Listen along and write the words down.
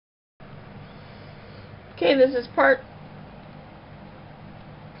Okay, this is part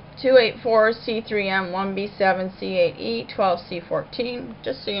 284C3m1b7c8e12c14.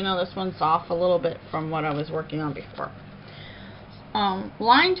 Just so you know, this one's off a little bit from what I was working on before.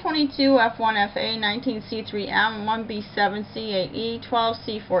 Line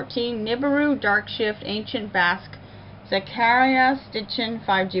 22f1fa19c3m1b7c8e12c14. Nibiru, Dark Shift, Ancient Basque, Zecharia Sitchin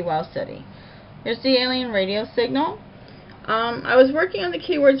 5G Wow Seti. Here's the alien radio signal. I was working on the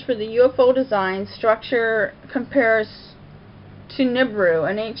keywords for the UFO design. Structure compares to Nibiru,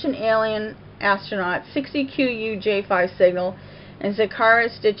 an ancient alien astronaut, 60QUJ5 signal, and Zecharia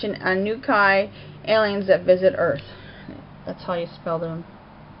Sitchin Anunnaki, aliens that visit Earth. That's how you spell them.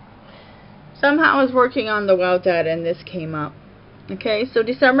 Somehow I was working on the WOW data and this came up. Okay, so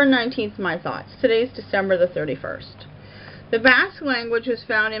December 19th, my thoughts. Today's December the 31st. The Basque language was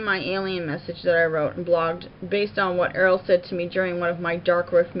found in my alien message that I wrote and blogged based on what AIRL said to me during one of my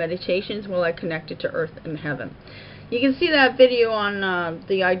dark rift meditations while I connected to Earth and Heaven. You can see that video on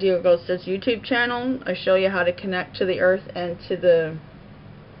the Ideal Ghost's YouTube channel. I show you how to connect to the Earth and to the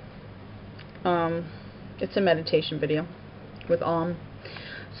it's a meditation video with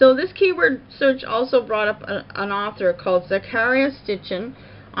So this keyword search also brought up an author called Zecharia Sitchin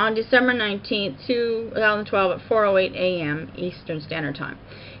on December 19th, 2012 at 4:08 a.m. Eastern Standard Time.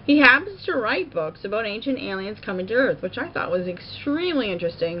 He happens to write books about ancient aliens coming to Earth, which I thought was extremely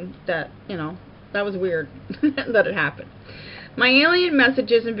interesting. That, you know, that was weird that it happened. My alien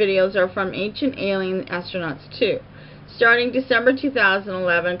messages and videos are from ancient alien astronauts too. Starting December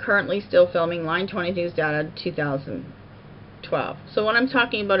 2011, currently still filming line 22's data 2012. So what I'm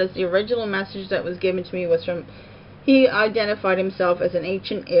talking about is the original message that was given to me was from, he identified himself as an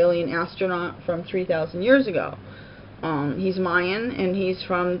ancient alien astronaut from 3,000 years ago. He's Mayan, and he's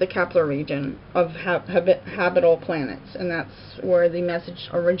from the Kepler region of habitable planets, and that's where the message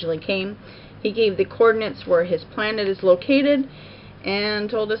originally came. He gave the coordinates where his planet is located and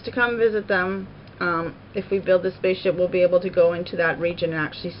told us to come visit them. If we build the spaceship, we'll be able to go into that region and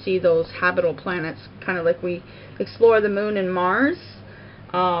actually see those habitable planets, kind of like we explore the moon and Mars.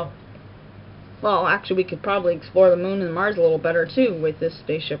 Well, actually, we could probably explore the moon and Mars a little better, too, with this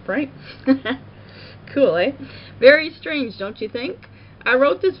spaceship, right? Cool, eh? Very strange, don't you think? I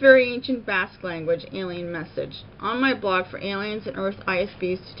wrote this very ancient Basque language alien message on my blog for aliens and Earth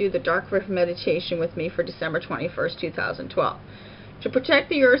ISBs to do the Dark Rift meditation with me for December 21st, 2012. To protect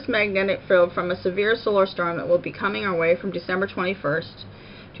the Earth's magnetic field from a severe solar storm that will be coming our way from December 21st,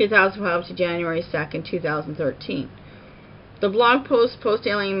 2012 to January 2nd, 2013. The blog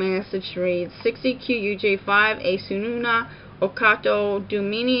post-alien message reads, 60QUJ5 A Sununa Okato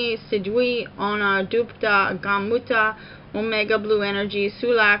Dumini Sidui Ona Dupta Gamuta Omega Blue Energy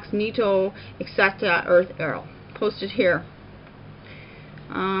Sulax Nito Etc. Earth AIRL. Posted here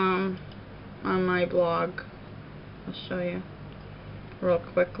on my blog. I'll show you real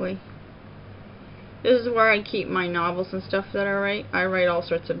quickly. This is where I keep my novels and stuff that I write. I write all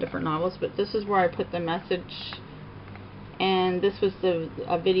sorts of different novels, but this is where I put the message. And this was a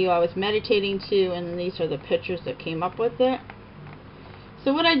video I was meditating to, and these are the pictures that came up with it.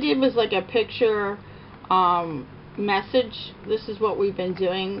 So what I did was like a picture message. This is what we've been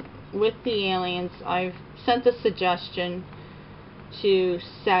doing with the aliens. I've sent a suggestion to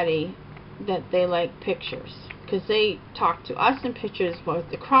SETI that they like pictures, because they talk to us in pictures with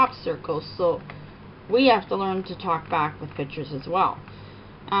the crop circles, so we have to learn to talk back with pictures as well.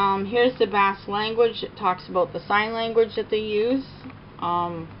 Here's the Basque language. It talks about the sign language that they use.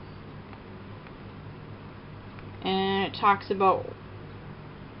 And it talks about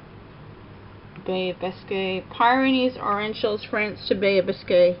Bay of Biscay, Pyrenees, Orange, France to Bay of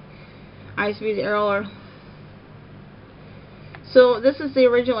Biscay, ISB's AIRL. So this is the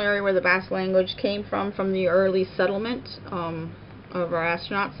original area where the Basque language came from the early settlement of our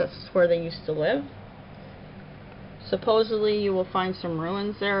astronauts. That's where they used to live. Supposedly you will find some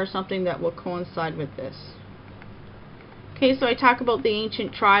ruins there or something that will coincide with this. Okay, so I talk about the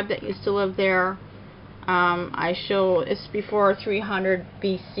ancient tribe that used to live there. I show it's before 300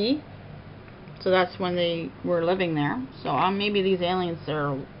 BC. So that's when they were living there. So maybe these aliens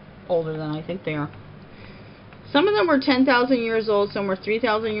are older than I think they are. Some of them were 10,000 years old, some were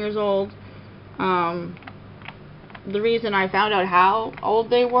 3,000 years old. The reason I found out how old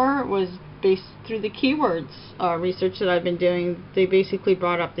they were was based through the keywords research that I've been doing. They basically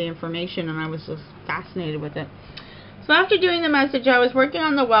brought up the information and I was just fascinated with it. So after doing the message, I was working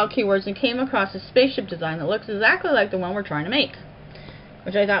on the WOW keywords and came across a spaceship design that looks exactly like the one we're trying to make,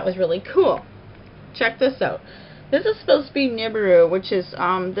 which I thought was really cool. Check this out. This is supposed to be Nibiru, which is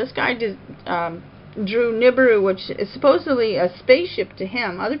this guy drew Nibiru, which is supposedly a spaceship to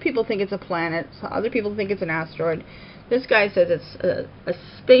him. Other people think it's a planet. Other people think it's an asteroid. This guy says it's a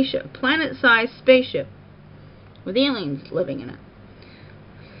spaceship, planet-sized spaceship with aliens living in it.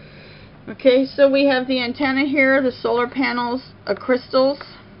 Okay, so we have the antenna here, the solar panels, crystals,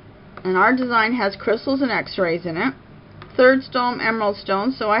 and our design has crystals and x-rays in it. Third stone, emerald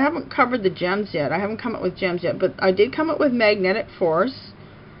stone. So I haven't covered the gems yet. I haven't come up with gems yet, but I did come up with magnetic force.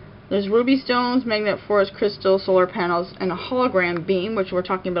 There's ruby stones, magnetic force, crystal, solar panels, and a hologram beam, which we're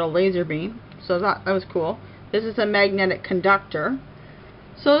talking about a laser beam. So that was cool. This is a magnetic conductor.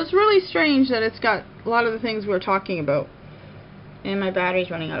 So it's really strange that it's got a lot of the things we're talking about. And my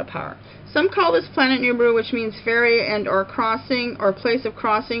battery's running out of power. Some call this planet Nibiru, which means ferry and or crossing or place of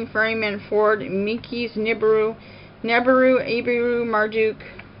crossing, ferryman, ford, Mikis, Nibiru, Nibiru, Ibiru, Marduk,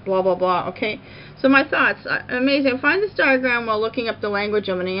 blah blah blah. Okay, so my thoughts. Amazing. I find this diagram while looking up the language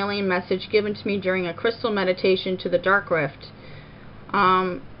of an alien message given to me during a crystal meditation to the Dark Rift.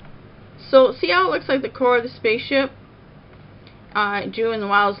 So see how it looks like the core of the spaceship? Drew in the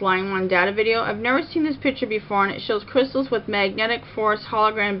Wild's Line 1 data video. I've never seen this picture before, and it shows crystals with magnetic force,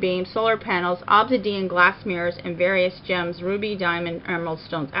 hologram beams, solar panels, obsidian, glass mirrors, and various gems, ruby, diamond, emerald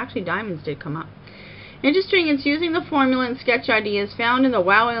stones. Actually, diamonds did come up. Interesting, it's using the formula and sketch ideas found in the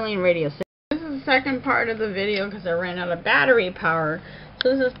Wow Alien radio signal. This is the second part of the video because I ran out of battery power. So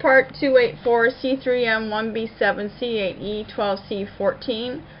this is part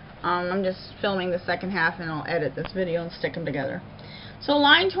 284C3M1b7c8e12c14. I'm just filming the second half and I'll edit this video and stick them together. So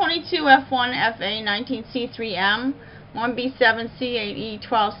line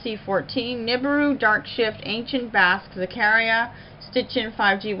 22f1fa19c3m1b7c8e12c14, Nibiru, Dark Shift, Ancient Basque, Zecharia Sitchin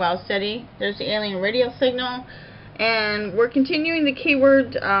 5G Wow Seti. There's the alien radio signal. And we're continuing the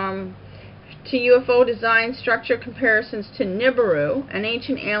keyword to UFO design structure comparisons to Nibiru, an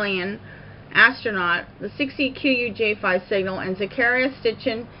ancient alien astronaut, the 6EQUJ5 signal, and Zecharia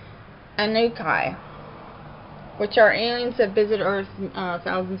Sitchin Anunnaki, which are aliens that visited Earth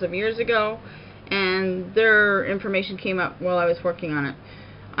thousands of years ago, and their information came up while I was working on it.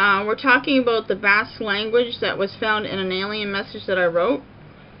 We're talking about the Basque language that was found in an alien message that I wrote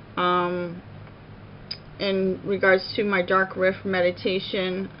in regards to my Dark Rift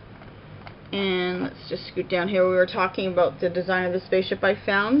meditation. And let's just scoot down here. We were talking about the design of the spaceship I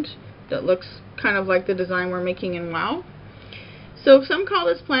found that looks kind of like the design we're making in WoW. So some call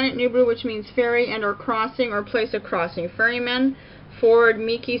this planet Nibiru, which means ferry and or crossing or place of crossing. Ferryman, Ford,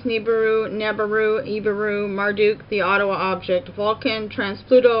 Mikis, Nibiru, Nibiru, Ibiru, Marduk, the Ottawa object, Vulcan,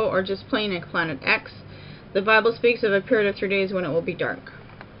 Trans-Pluto, or just plain planet X. The Bible speaks of a period of 3 days when it will be dark.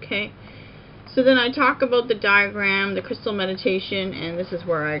 Okay. So then I talk about the diagram, the crystal meditation, and this is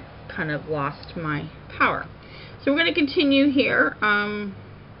where I kind of lost my power. So we're going to continue here.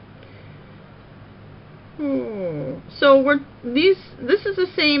 So this is the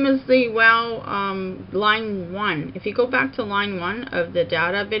same as the WoW line 1. If you go back to line 1 of the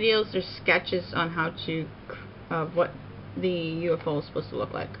data videos, there's sketches on how to what the UFO is supposed to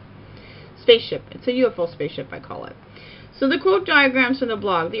look like. Spaceship. It's a UFO spaceship, I call it. So the quote diagrams from the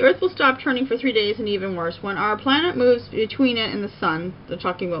blog. The Earth will stop turning for 3 days, and even worse, when our planet moves between it and the Sun. They're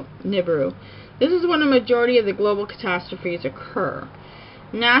talking about Nibiru. This is when a majority of the global catastrophes occur.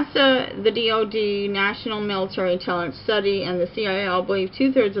 NASA, the DoD, National Military Intelligence Study, and the CIA all believe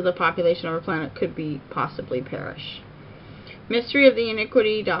 2/3 of the population of our planet could possibly perish. Mystery of the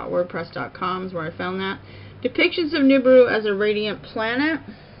Iniquity.wordpress.com is where I found that. Depictions of Nibiru as a radiant planet.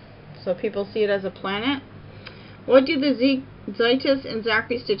 So people see it as a planet. What do the Zetas and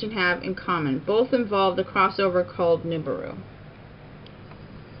Zecharia Sitchin have in common? Both involve the crossover called Nibiru.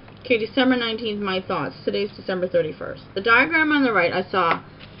 Okay, December 19th, my thoughts. Today's December 31st. The diagram on the right, I saw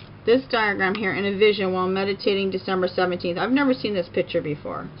this diagram here in a vision while meditating December 17th. I've never seen this picture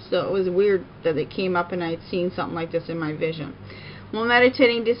before, so it was weird that it came up and I'd seen something like this in my vision. While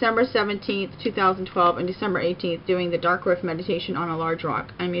meditating December 17th, 2012 and December 18th, doing the Dark Rift meditation on a large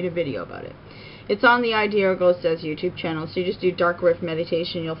rock. I made a video about it. It's on the AIRL Says YouTube channel, so you just do Dark Rift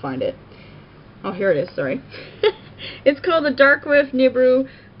meditation, you'll find it. Oh, here it is, sorry. It's called the Dark Rift Nibiru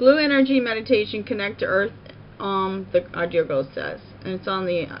Blue Energy Meditation Connect to Earth, the AIRL Says. And it's on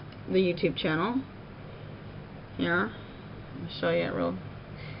the YouTube channel. Here. I'll show you it real.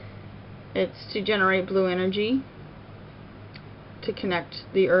 It's to generate blue energy to connect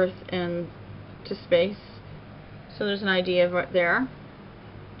the Earth and to space. So there's an idea right there.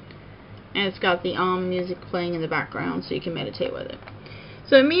 And it's got the music playing in the background so you can meditate with it.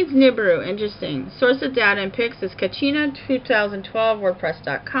 So it means Nibiru. Interesting. Source of data and pics is Kachina 2012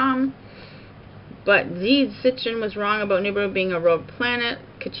 WordPress.com. But Zecharia Sitchin was wrong about Nibiru being a rogue planet.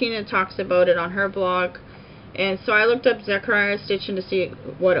 Katrina talks about it on her blog. And so I looked up Zecharia Sitchin to see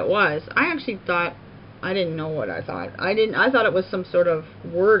what it was. I actually thought, I didn't know what I thought. I thought it was some sort of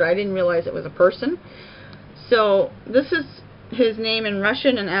word. I didn't realize it was a person. So this is his name in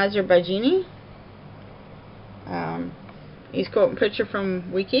Russian and Azerbaijani. He's quoting a picture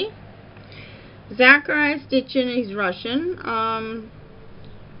from Wiki. Zecharia Sitchin, he's Russian.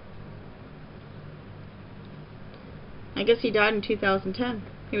 I guess he died in 2010.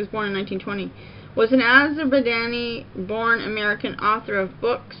 He was born in 1920. Was an Azerbaijani-born American author of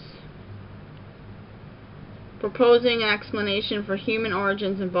books proposing an explanation for human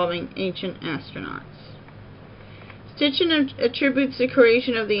origins involving ancient astronauts. Sitchin attributes the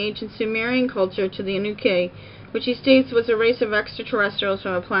creation of the ancient Sumerian culture to the Anunnaki, which he states was a race of extraterrestrials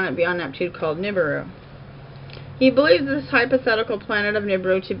from a planet beyond Neptune called Nibiru. He believes this hypothetical planet of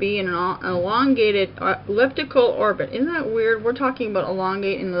Nibiru to be in an elongated elliptical orbit. Isn't that weird? We're talking about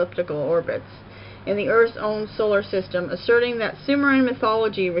elongated elliptical orbits in the Earth's own solar system, asserting that Sumerian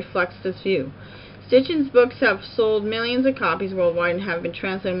mythology reflects this view. Sitchin's books have sold millions of copies worldwide and have been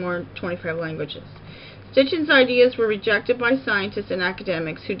translated in more than 25 languages. Sitchin's ideas were rejected by scientists and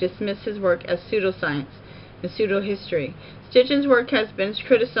academics who dismiss his work as pseudoscience and pseudo-history. Sitchin's work has been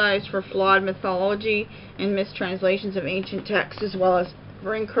criticized for flawed mythology and mistranslations of ancient texts, as well as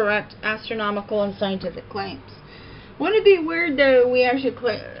for incorrect astronomical and scientific claims. Wouldn't it be weird that we actually,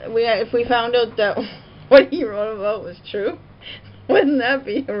 if we found out that what he wrote about was true? Wouldn't that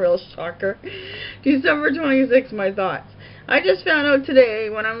be a real shocker? December 26, my thoughts. I just found out today,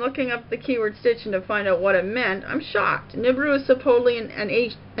 when I'm looking up the keyword Sitchin to find out what it meant, I'm shocked. Nibiru is supposedly an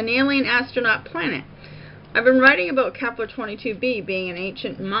alien astronaut planet. I've been writing about Kepler 22b being an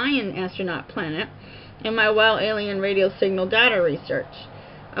ancient Mayan astronaut planet in my WOW alien radio signal data research.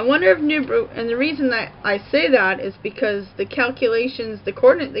 I wonder if Nibiru, and the reason that I say that is because the calculations, they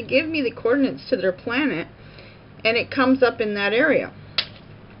give me the coordinates to their planet, and it comes up in that area.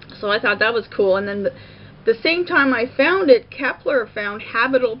 So I thought that was cool. And then the same time I found it, Kepler found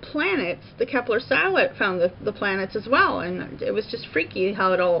habitable planets. The Kepler satellite found the planets as well, and it was just freaky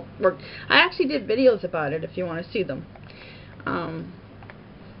how it all worked. I actually did videos about it if you want to see them.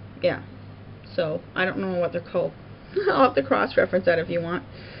 Yeah, so I don't know what they're called. I'll have to cross-reference that if you want.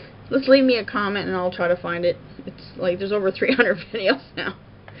 Just leave me a comment and I'll try to find it. It's like there's over 300 videos now.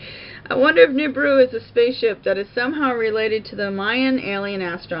 I wonder if Nibiru is a spaceship that is somehow related to the Mayan alien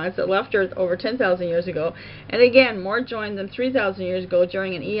astronauts that left Earth over 10,000 years ago, and again, more joined them 3,000 years ago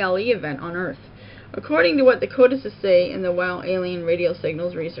during an AIRL event on Earth, according to what the codices say in the WOW alien radio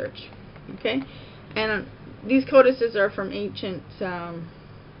signals research. Okay, and these codices are from ancient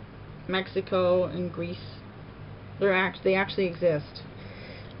Mexico and Greece. They actually exist.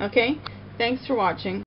 Okay, thanks for watching.